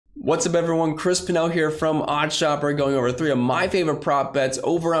What's up everyone, Pennell here from OddsShopper, going over 3 of my favorite prop bets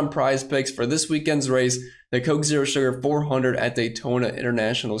over on PrizePicks for this weekend's race, the Coke Zero Sugar 400 at Daytona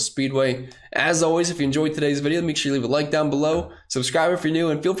International Speedway. As always, if you enjoyed today's video, make sure you leave a like down below, subscribe if you're new,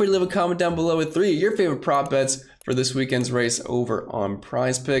 and feel free to leave a comment down below with 3 of your favorite prop bets for this weekend's race over on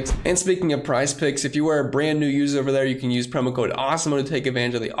PrizePicks. And speaking of PrizePicks, if you are a brand new user over there, you can use promo code AWESOME to take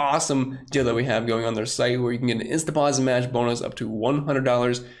advantage of the awesome deal that we have going on their site, where you can get an instant deposit match bonus up to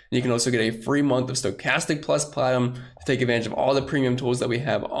 $100. And you can also get a free month of Stokastic plus Platinum to take advantage of all the premium tools that we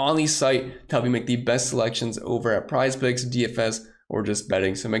have on the site to help you make the best selections over at PrizePicks, DFS, or just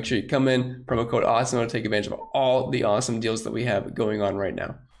betting. So make sure you come in, promo code AWESOME to take advantage of all the awesome deals that we have going on right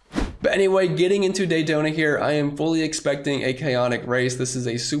now. But anyway, getting into Daytona here, I am fully expecting a chaotic race. This is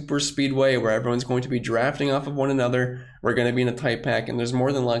a super speedway where everyone's going to be drafting off of one another. We're going to be in a tight pack, and there's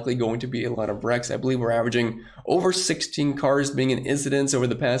more than likely going to be a lot of wrecks. I believe we're averaging over 16 cars being in incidents over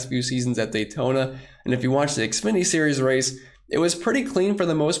the past few seasons at Daytona. And if you watch the Xfinity Series race, it was pretty clean for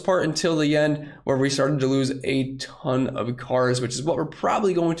the most part until the end, where we started to lose a ton of cars, which is what we're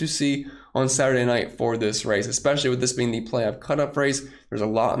probably going to see on Saturday night for this race, especially with this being the playoff cutoff race. There's a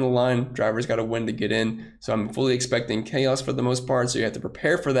lot on the line. Drivers got to win to get in. So I'm fully expecting chaos for the most part. So you have to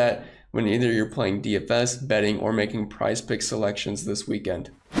prepare for that when either you're playing DFS, betting, or making PrizePicks selections this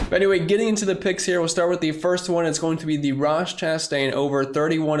weekend. But anyway, getting into the picks here, we'll start with the first one. It's going to be the Chastain over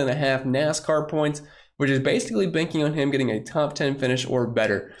 31.5 NASCAR points, which is basically banking on him getting a top 10 finish or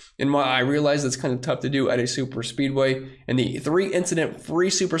better. And while I realize that's kind of tough to do at a super speedway, in the 3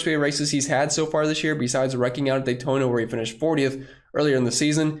 incident-free super speedway races he's had so far this year, besides wrecking out at Daytona where he finished 40th earlier in the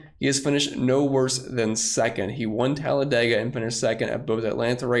season, he has finished no worse than 2nd. He won Talladega and finished 2nd at both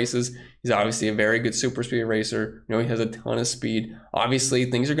Atlanta races. He's obviously a very good super speedway racer. You know, he has a ton of speed. Obviously,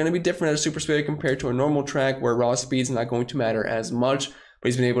 things are going to be different at a super speedway compared to a normal track where raw speed's not going to matter as much. But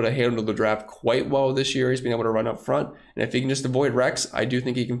he's been able to handle the draft quite well this year. He's been able to run up front. And if he can just avoid wrecks, I do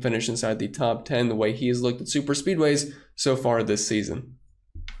think he can finish inside the top 10 the way he has looked at super speedways so far this season.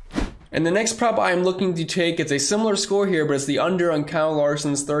 And the next prop I'm looking to take, it's a similar score here, but it's the under on Kyle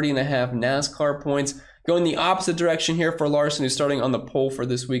Larson's 30.5 NASCAR points. Going the opposite direction here for Larson, who's starting on the pole for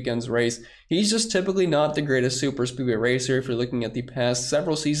this weekend's race. He's just typically not the greatest super speedway racer. If you're looking at the past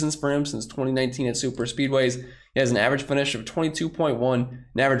several seasons for him since 2019 at super speedways, he has an average finish of 22.1,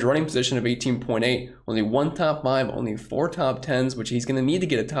 an average running position of 18.8, only 1 top 5, only 4 top 10s, which he's going to need to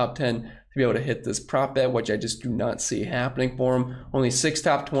get a top 10 to be able to hit this prop bet, which I just do not see happening for him. Only 6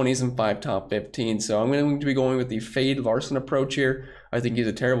 top 20s and 5 top 15s. So I'm going to be going with the fade Larson approach here. I think he's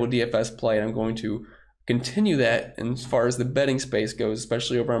a terrible DFS play, and I'm going to continue that as far as the betting space goes,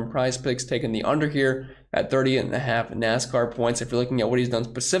 especially over on PrizePicks, taking the under here at 30.5 NASCAR points. If you're looking at what he's done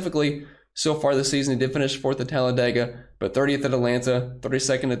specifically so far this season, he did finish 4th at Talladega, but 30th at Atlanta,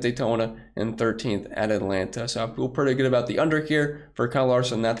 32nd at Daytona, and 13th at Atlanta. So I feel pretty good about the under here for Kyle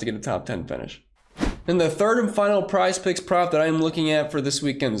Larson not to get a top 10 finish. And the third and final PrizePicks prop that I'm looking at for this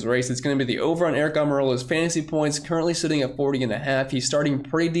weekend's race, it's going to be the over on Aric Almirola's fantasy points, currently sitting at 40.5. He's starting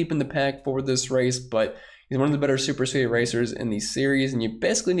pretty deep in the pack for this race, but he's one of the better super speedway racers in the series, and you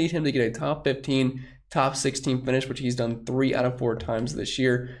basically need him to get a top 15, top 16 finish, which he's done 3 out of 4 times this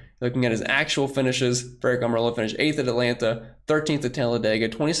year. Looking at his actual finishes, Aric Almirola finished 8th at Atlanta, 13th at Talladega,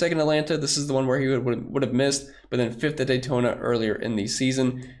 22nd Atlanta. This is the one where he would have missed, but then 5th at Daytona earlier in the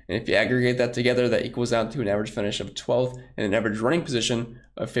season. And if you aggregate that together, that equals out to an average finish of 12th and an average running position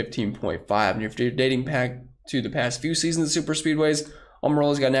of 15.5. And if you're dating back to the past few seasons of super speedways,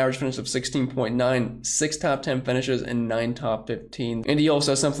 Almirola's got an average finish of 16.9, 6 top 10 finishes, and 9 top 15. And he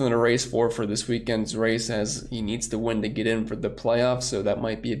also has something to race for this weekend's race, as he needs to win to get in for the playoffs. So that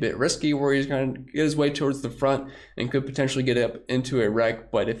might be a bit risky, where he's going to get his way towards the front and could potentially get up into a wreck.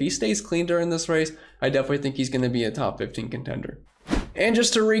 But if he stays clean during this race, I definitely think he's going to be a top 15 contender. And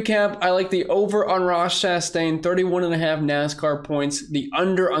just to recap, I like the over on Chastain, 31.5 NASCAR points, the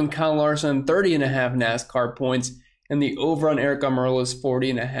under on Kyle Larson, 30.5 NASCAR points, and the over on Aric Almirola's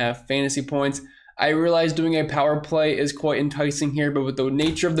 40.5 fantasy points. I realize doing a power play is quite enticing here, but with the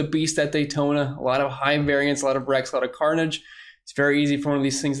nature of the beast at Daytona, a lot of high variance, a lot of wrecks, a lot of carnage, it's very easy for one of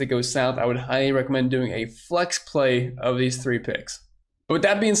these things that goes south. I would highly recommend doing a flex play of these 3 picks. But with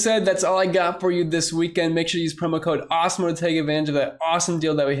that being said, that's all I got for you this weekend. Make sure you use promo code AWESOME to take advantage of that awesome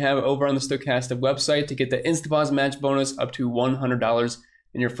deal that we have over on the Stokastic website to get the instant deposit match bonus up to $100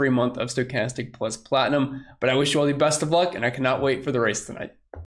 in your free month of Stokastic plus Platinum. But I wish you all the best of luck, and I cannot wait for the race tonight.